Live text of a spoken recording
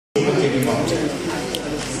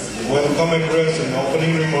Welcome address and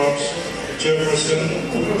opening remarks, Chairperson.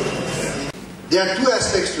 There are two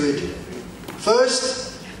aspects to it.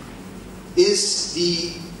 First is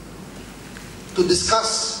to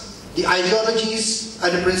discuss the ideologies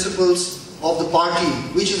and the principles of the party,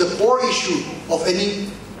 which is the core issue of any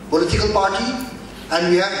political party, and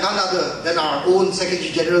we have none other than our own Secretary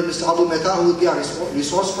General, Mr. Abu Mehta, who will be our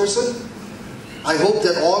resource person. I hope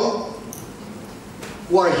that all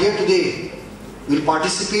who are here today will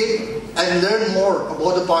participate and learn more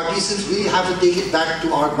about the party, since we have to take it back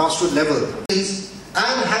to our grassroots level.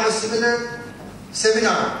 And have a seminar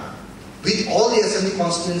with all the assembly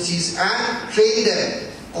constituencies and train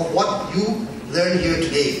them of what you learned here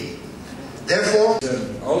today. Therefore,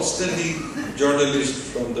 an outstanding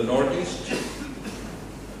journalist from the Northeast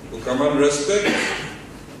who command respect,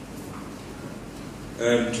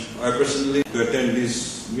 and I personally attend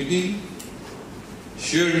this meeting,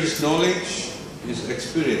 share his knowledge, his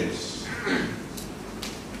experience.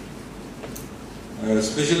 I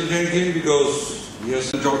especially thank him because he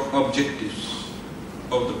has the objectives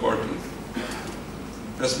of the party.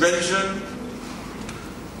 As mentioned,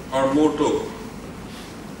 our motto,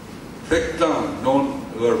 Facta non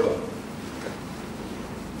verba.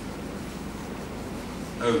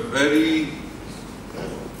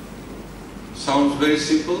 Sounds very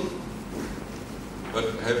simple, but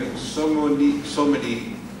having so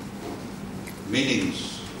many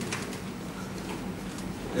meanings.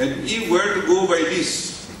 And if we were to go by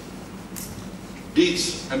this,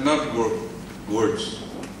 deeds and not words,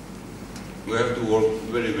 we have to work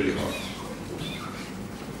very, very hard.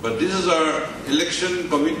 But this is our election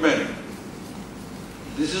commitment.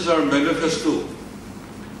 This is our manifesto.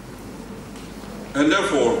 And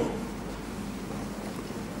therefore,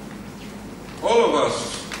 all of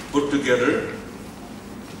us put together,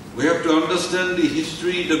 we have to understand the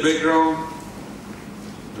history, the background,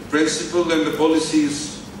 the principle and the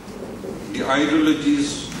policies, the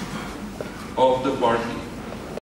ideologies of the party.